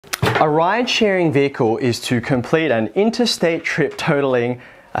A ride-sharing vehicle is to complete an interstate trip totaling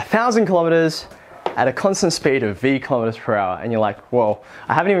 1,000 kilometers at a constant speed of v kilometers per hour. And you're like, whoa,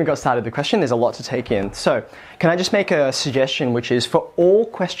 I haven't even got started the question. There's a lot to take in. So can I just make a suggestion, which is for all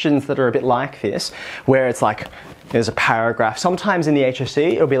questions that are a bit like this, where it's like, there's a paragraph. Sometimes in the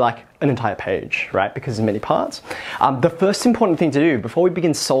HSC, it'll be like an entire page, right? Because there's many parts. The first important thing to do before we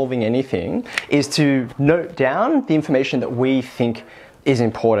begin solving anything is to note down the information that we think is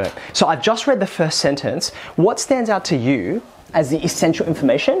important. So I've just read the first sentence. What stands out to you as the essential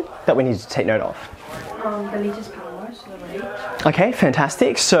information that we need to take note of? The liters per hour, so the rate. Okay,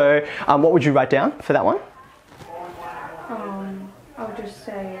 fantastic. So what would you write down for that one? I would just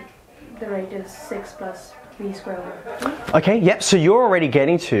say the rate is 6 plus v squared over 50. Okay, yep. So you're already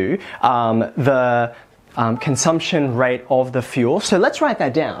getting to the consumption rate of the fuel. So let's write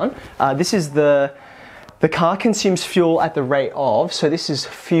that down. This is the car consumes fuel at the rate of, so this is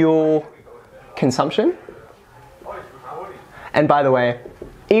fuel consumption. And by the way,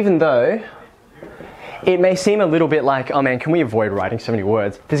 even though it may seem a little bit like, oh man, can we avoid writing so many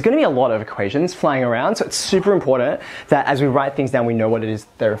words? There's going to be a lot of equations flying around, so it's super important that as we write things down, we know what it is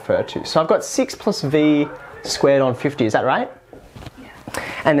they refer to. So I've got 6 plus v squared on 50, is that right? Yeah.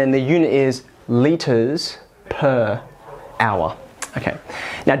 And then the unit is liters per hour. Okay,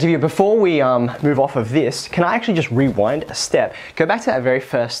 now Divya, before we move off of this, can I actually just rewind a step? Go back to that very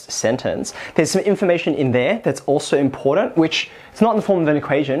first sentence. There's some information in there that's also important, which it's not in the form of an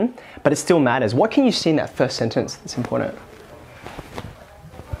equation, but it still matters. What can you see in that first sentence that's important?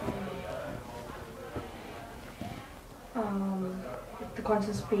 The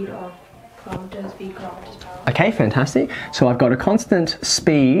constant speed of kilometers, v kilometers per hour. Okay, fantastic. So I've got a constant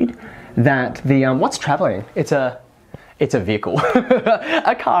speed that the, what's traveling? It's a vehicle,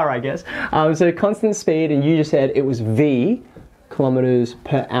 a car, I guess. So constant speed, and you just said it was v kilometers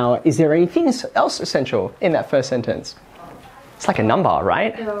per hour. Is there anything else essential in that first sentence? It's like a number,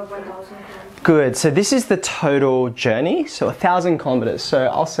 right? 1,000. Good, so this is the total journey, so 1,000 kilometers. So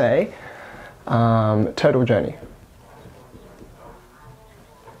I'll say total journey.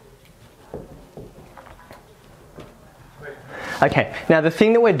 Okay, now the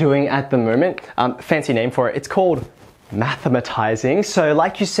thing that we're doing at the moment, fancy name for it, it's called mathematizing. So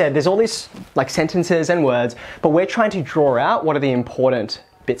like you said, there's all these like sentences and words, but we're trying to draw out what are the important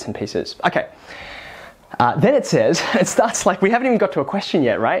bits and pieces. Okay, then it says, it starts like we haven't even got to a question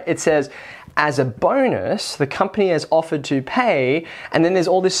yet, right? It says, as a bonus, the company has offered to pay, and then there's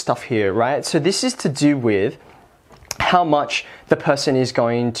all this stuff here, right? So this is to do with how much the person is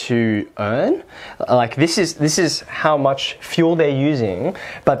going to earn. Like this is how much fuel they're using,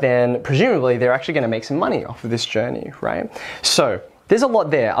 but then presumably they're actually going to make some money off of this journey, right? So there's a lot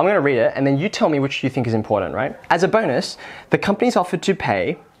there. I'm going to read it and then you tell me which you think is important, right? As a bonus, the company's offered to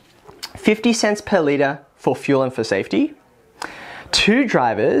pay 50 cents per litre for fuel and for safety. 2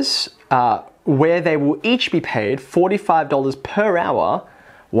 drivers where they will each be paid $45 per hour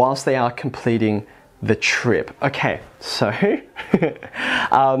whilst they are completing the trip. Okay, so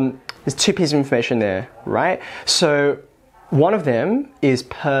there's 2 pieces of information there, right? So one of them is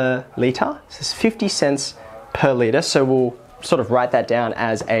per litre, so it's 50 cents per litre. So we'll sort of write that down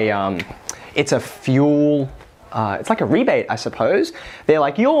as a, it's a fuel, it's like a rebate, I suppose. They're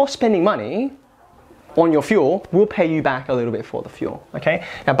like, you're spending money on your fuel, we'll pay you back a little bit for the fuel, okay?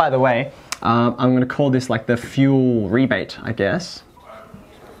 Now, by the way, I'm gonna call this like the fuel rebate, I guess.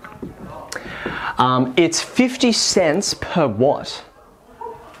 It's 50 cents per what?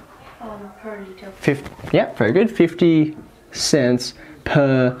 Per litre. Yeah, very good. 50 cents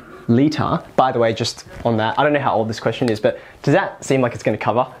per litre. By the way, just on that, I don't know how old this question is, but does that seem like it's going to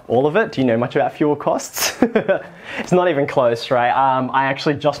cover all of it? Do you know much about fuel costs? It's not even close, right? I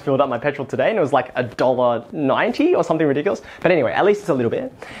actually just filled up my petrol today and it was like $1.90 or something ridiculous. But anyway, at least it's a little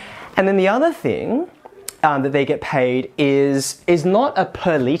bit. And then the other thing that they get paid is not a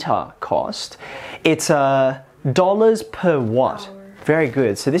per litre cost. It's dollars per what? Very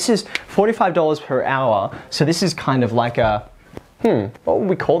good. So this is $45 per hour. So this is kind of like a, what would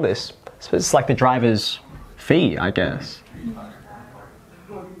we call this? So it's like the driver's fee, I guess.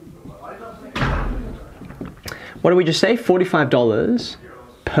 What did we just say? $45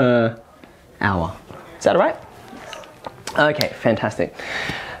 per hour. Is that all right? Okay, fantastic.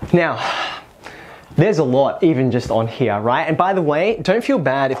 Now, there's a lot even just on here, right? And by the way, don't feel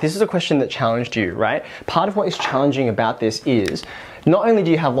bad if this is a question that challenged you, right? Part of what is challenging about this is not only do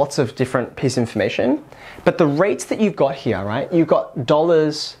you have lots of different pieces of information, but the rates that you've got here, right? You've got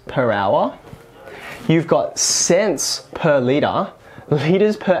dollars per hour, you've got cents per litre,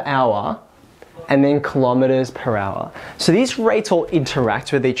 litres per hour, and then kilometers per hour. So these rates all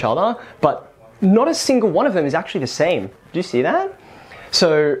interact with each other, but not a single one of them is actually the same. Do you see that?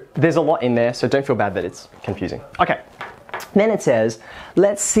 So there's a lot in there, so don't feel bad that it's confusing. Okay, then it says,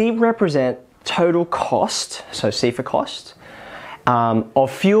 let C represent total cost, so C for cost,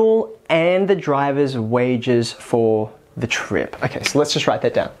 of fuel and the driver's wages for the trip. Okay, so let's just write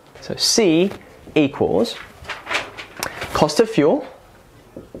that down. So C equals cost of fuel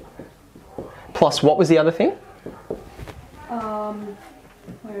plus what was the other thing?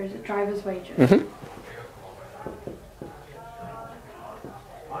 Where is it? Driver's wages. Mm-hmm.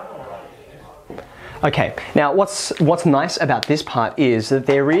 Okay, now what's nice about this part is that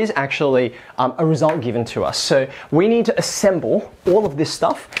there is actually a result given to us. So we need to assemble all of this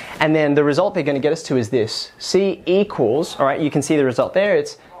stuff, and then the result they're going to get us to is this. C equals, all right, you can see the result there,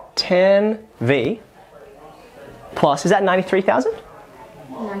 it's 10V plus, is that 93,000?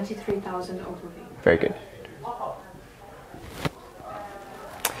 93,000 over V. Very good.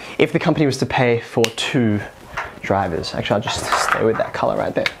 If the company was to pay for 2 drivers, actually I'll just stay with that color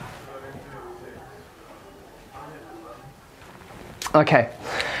right there. Okay,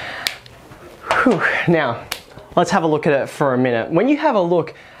 whew. Now let's have a look at it for a minute. When you have a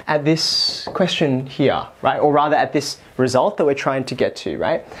look at this question here, right, or rather at this result that we're trying to get to,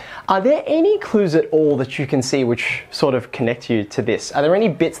 right, are there any clues at all that you can see which sort of connect you to this? Are there any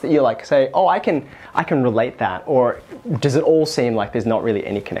bits that you like say, oh, I can relate that, or does it all seem like there's not really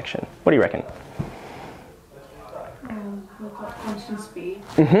any connection? What do you reckon? We've got constant speed.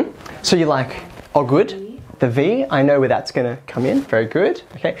 Mm-hmm. So you're like, oh, good. The V, I know where that's going to come in. Very good.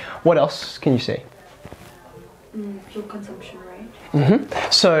 Okay. What else can you see? Fuel consumption rate.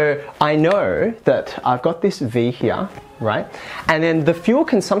 Mm-hmm. So I know that I've got this V here, right? And then the fuel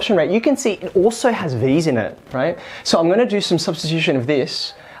consumption rate, you can see it also has V's in it, right? So I'm going to do some substitution of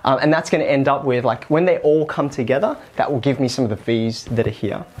this, and that's going to end up with, like, when they all come together, that will give me some of the V's that are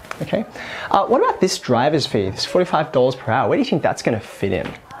here. Okay. What about this driver's fee? This $45 per hour. Where do you think that's going to fit in?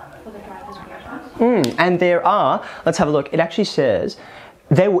 And there are, let's have a look, it actually says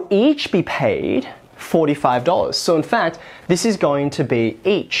they will each be paid $45. So in fact, this is going to be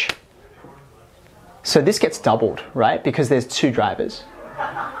each. So this gets doubled, right? Because there's 2 drivers.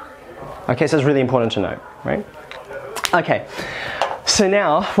 Okay, so it's really important to know, right? Okay, so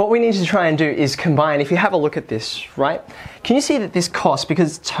now what we need to try and do is combine, if you have a look at this, right? Can you see that this cost,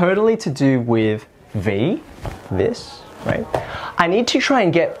 because it's totally to do with V, this, right? I need to try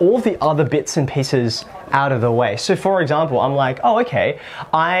and get all the other bits and pieces out of the way. So for example, I'm like, oh, okay,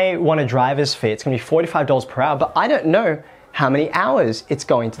 I want a driver's fee. It's going to be $45 per hour, but I don't know how many hours it's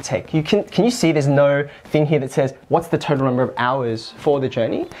going to take. Can you see there's no thing here that says what's the total number of hours for the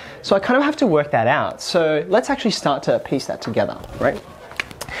journey? So I kind of have to work that out. So let's actually start to piece that together, right?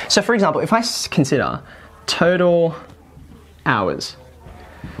 So for example, if I consider total hours,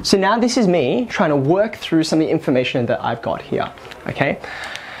 so now this is me trying to work through some of the information that I've got here, okay?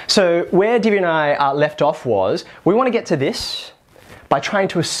 So where Divya and I left off was, we want to get to this by trying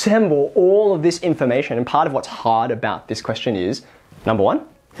to assemble all of this information, and part of what's hard about this question is, number 1,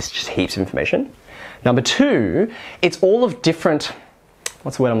 it's just heaps of information. Number 2, it's all of different,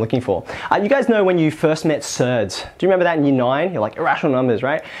 what's the word I'm looking for? You guys know when you first met surds. Do you remember that in year 9? You're like, irrational numbers,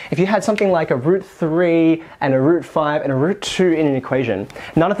 right? If you had something like a root 3 and a root 5 and a root 2 in an equation,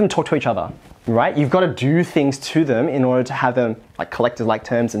 none of them talk to each other, right? You've got to do things to them in order to have them like collectors-like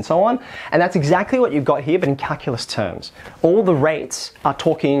terms and so on. And that's exactly what you've got here, but in calculus terms. All the rates are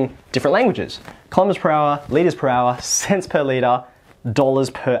talking different languages. Kilometers per hour, liters per hour, cents per liter,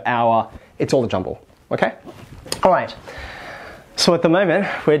 dollars per hour. It's all a jumble, okay? All right. So at the moment,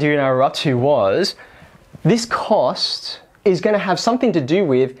 where Divya and I were up to was, this cost is going to have something to do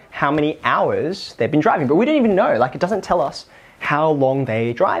with how many hours they've been driving. But we don't even know, like it doesn't tell us how long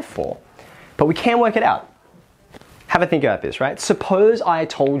they drive for. But we can work it out. Have a think about this, right? Suppose I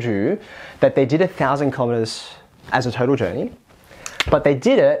told you that they did 1,000 kilometers as a total journey, but they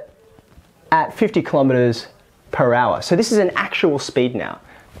did it at 50 kilometers per hour. So this is an actual speed now.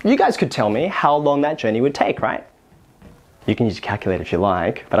 You guys could tell me how long that journey would take, right? You can use a calculator if you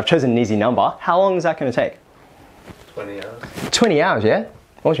like, but I've chosen an easy number. How long is that going to take? 20 hours. 20 hours, yeah?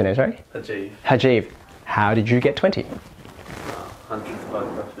 What was your name, sorry? Hajiv. Hajiv. How did you get 20? 100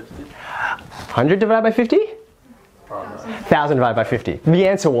 divided by 50. 100 divided by 50? 1,000 divided by 50. The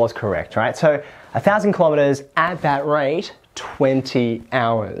answer was correct, right? So 1,000 kilometers at that rate, 20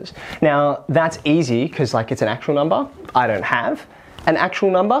 hours. Now that's easy because like it's an actual number. I don't have an actual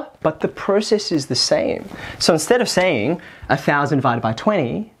number, but the process is the same. So instead of saying 1,000 divided by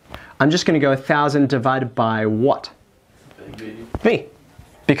 20, I'm just going to go 1,000 divided by what? V. V.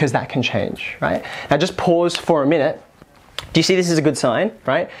 because that can change, right? Now just pause for a minute. Do you see this is a good sign,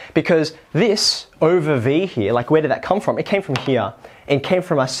 right? Because this over V here, like where did that come from? It came from here. It came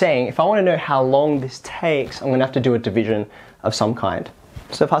from us saying, if I want to know how long this takes, I'm going to have to do a division of some kind.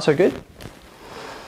 So far so good?